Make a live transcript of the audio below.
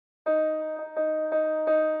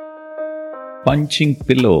Punching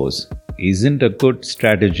pillows isn't a good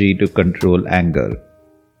strategy to control anger.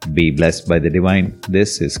 Be blessed by the divine.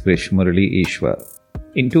 This is Krish Murali Ishwar.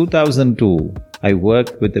 In 2002, I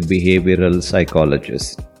worked with a behavioral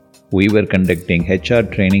psychologist. We were conducting HR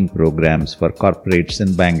training programs for corporates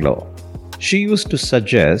in Bangalore. She used to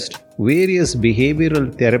suggest various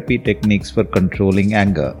behavioral therapy techniques for controlling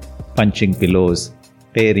anger: punching pillows,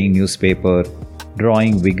 tearing newspaper,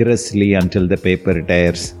 drawing vigorously until the paper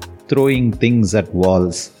tears, throwing things at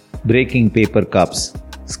walls, breaking paper cups,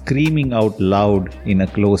 screaming out loud in a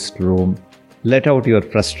closed room, let out your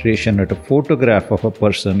frustration at a photograph of a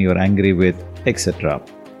person you're angry with, etc.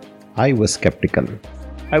 I was skeptical.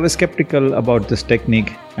 I was skeptical about this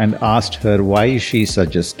technique and asked her why she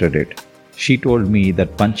suggested it. She told me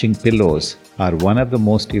that punching pillows are one of the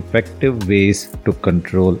most effective ways to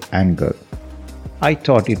control anger. I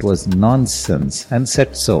thought it was nonsense and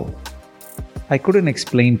said so. I couldn't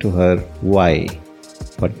explain to her why,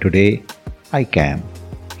 but today I can.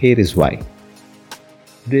 Here is why.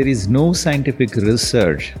 There is no scientific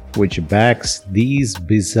research which backs these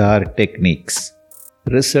bizarre techniques.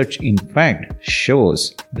 Research, in fact,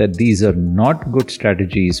 shows that these are not good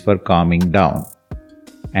strategies for calming down.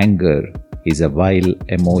 Anger is a vile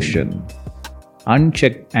emotion.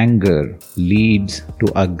 Unchecked anger leads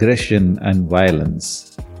to aggression and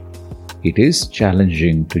violence. It is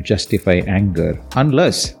challenging to justify anger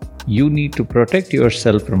unless you need to protect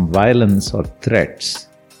yourself from violence or threats.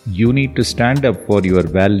 You need to stand up for your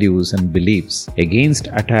values and beliefs against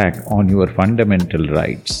attack on your fundamental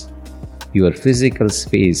rights. Your physical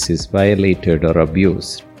space is violated or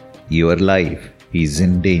abused. Your life is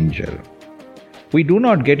in danger. We do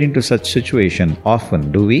not get into such situation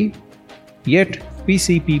often, do we? Yet, we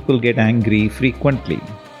see people get angry frequently.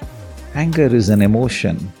 Anger is an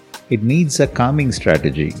emotion. It needs a calming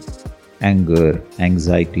strategy. Anger,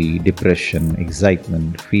 anxiety, depression,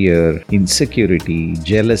 excitement, fear, insecurity,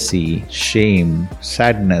 jealousy, shame,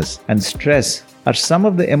 sadness, and stress are some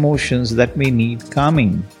of the emotions that may need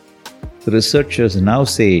calming. Researchers now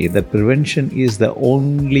say that prevention is the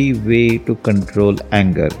only way to control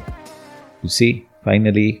anger. You see,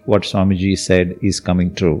 finally, what Swamiji said is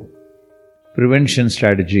coming true. Prevention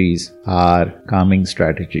strategies are calming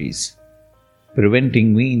strategies.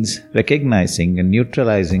 Preventing means recognizing and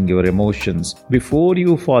neutralizing your emotions before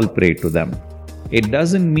you fall prey to them. It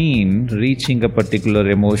doesn't mean reaching a particular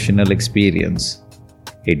emotional experience.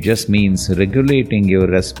 It just means regulating your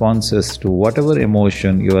responses to whatever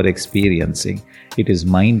emotion you are experiencing. It is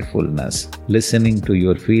mindfulness, listening to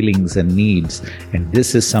your feelings and needs, and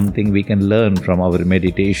this is something we can learn from our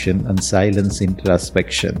meditation and silence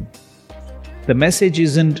introspection. The message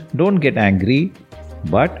isn't don't get angry,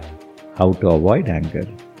 but how to avoid anger.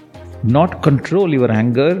 Not control your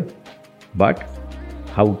anger, but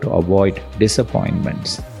how to avoid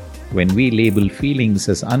disappointments. When we label feelings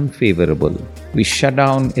as unfavorable, we shut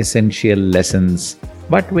down essential lessons.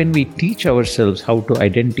 But when we teach ourselves how to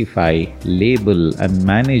identify, label, and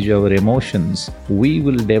manage our emotions, we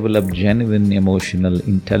will develop genuine emotional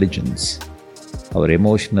intelligence. Our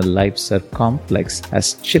emotional lives are complex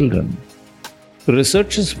as children.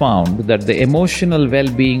 Researchers found that the emotional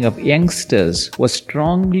well-being of youngsters was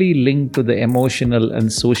strongly linked to the emotional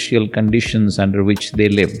and social conditions under which they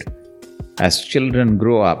lived. As children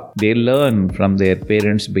grow up, they learn from their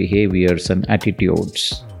parents' behaviors and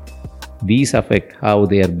attitudes. These affect how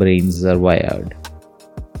their brains are wired.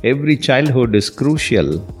 Every childhood is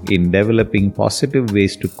crucial in developing positive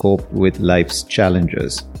ways to cope with life's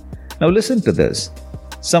challenges. Now listen to this.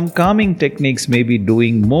 Some calming techniques may be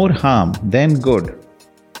doing more harm than good.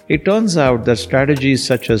 It turns out that strategies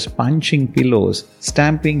such as punching pillows,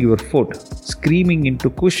 stamping your foot, screaming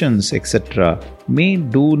into cushions, etc. may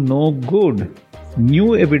do no good.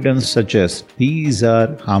 New evidence suggests these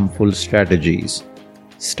are harmful strategies.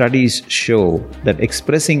 Studies show that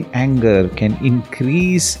expressing anger can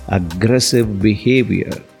increase aggressive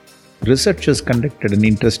behavior. Researchers conducted an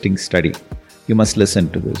interesting study. You must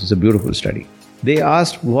listen to this. It's a beautiful study. They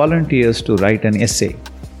asked volunteers to write an essay.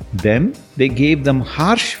 Then they gave them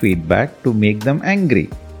harsh feedback to make them angry.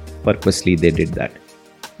 Purposely they did that.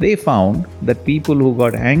 They found that people who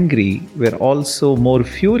got angry were also more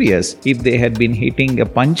furious if they had been hitting a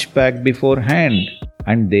punch bag beforehand.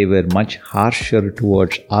 And they were much harsher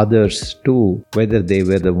towards others too, whether they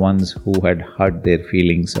were the ones who had hurt their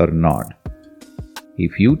feelings or not.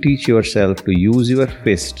 If you teach yourself to use your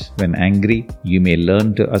fists when angry, you may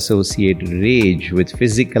learn to associate rage with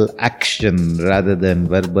physical action rather than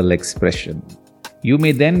verbal expression. You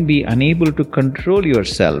may then be unable to control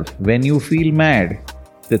yourself when you feel mad.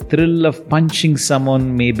 The thrill of punching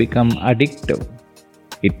someone may become addictive.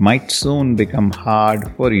 it might soon become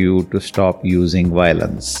hard for you to stop using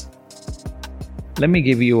violence. Let me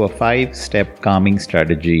give you a 5-step calming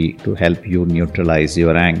strategy to help you neutralize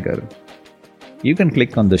your anger. You can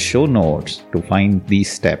click on the show notes to find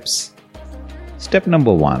these steps. Step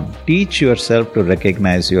number 1. Teach yourself to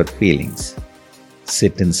recognize your feelings.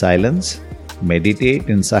 Sit in silence, meditate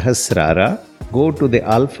in Sahasrara, go to the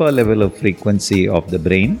alpha level of frequency of the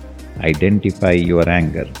brain, identify your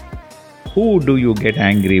anger. Who do you get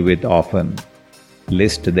angry with often?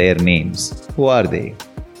 List their names. Who are they?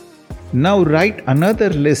 Now write another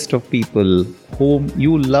list of people whom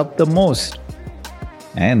you love the most.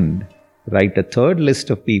 And write a third list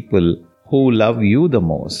of people who love you the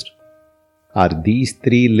most. Are these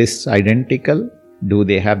 3 lists identical? Do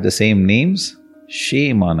they have the same names?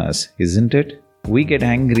 Shame on us, isn't it? We get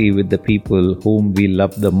angry with the people whom we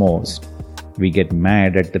love the most. We get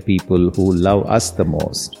mad at the people who love us the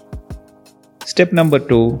most. Step number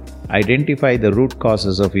 2. Identify the root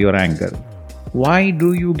causes of your anger. Why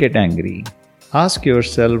do you get angry? Ask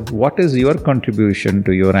yourself, what is your contribution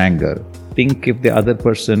to your anger? Think if the other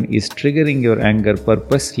person is triggering your anger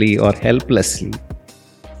purposely or helplessly.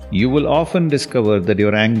 You will often discover that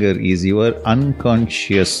your anger is your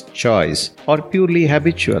unconscious choice or purely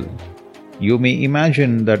habitual. You may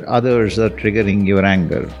imagine that others are triggering your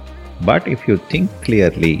anger. But if you think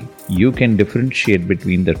clearly, you can differentiate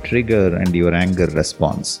between the trigger and your anger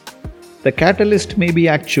response. The catalyst may be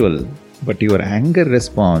actual, but your anger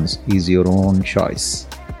response is your own choice.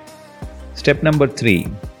 Step number 3.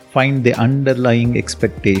 Find the underlying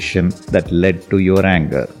expectation that led to your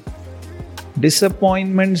anger.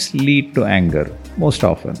 Disappointments lead to anger, most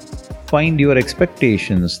often. Find your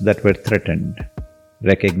expectations that were threatened.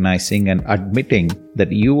 Recognizing and admitting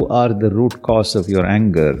that you are the root cause of your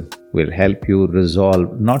anger will help you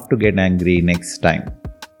resolve not to get angry next time.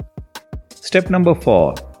 Step number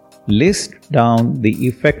 4. List down the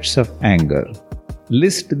effects of anger.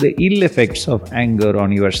 List the ill effects of anger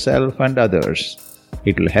on yourself and others.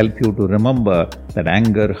 It will help you to remember that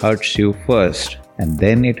anger hurts you first and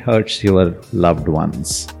then it hurts your loved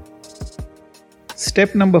ones.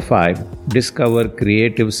 Step number 5. Discover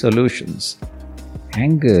creative solutions.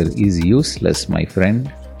 Anger is useless, my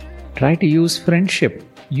friend. Try to use friendship.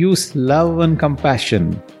 Use love and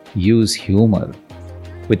compassion. Use humor.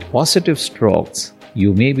 With positive strokes,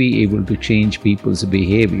 you may be able to change people's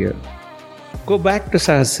behavior. Go back to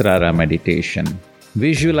Sahasrara meditation.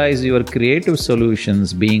 Visualize your creative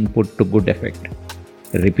solutions being put to good effect.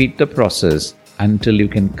 Repeat the process until you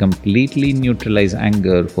can completely neutralize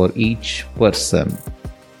anger for each person.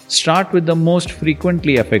 Start with the most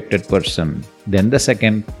frequently affected person, then the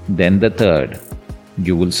second, then the third.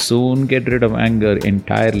 You will soon get rid of anger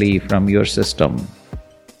entirely from your system.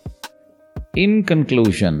 In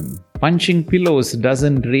conclusion, punching pillows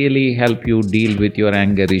doesn't really help you deal with your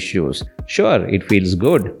anger issues. Sure, it feels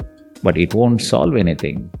good, but it won't solve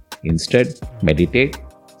anything. Instead, meditate,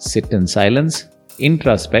 sit in silence,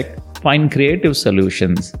 introspect, find creative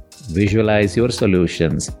solutions, visualize your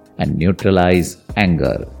solutions, and neutralize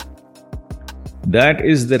anger. That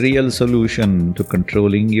is the real solution to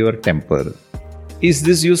controlling your temper. Is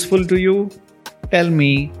this useful to you? Tell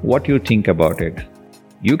me what you think about it.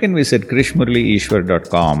 You can visit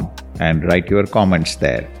krishmuralieshwar.com and write your comments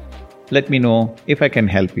there. Let me know if I can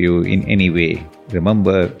help you in any way.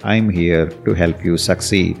 Remember, I'm here to help you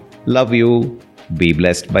succeed. Love you. Be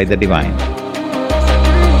blessed by the divine.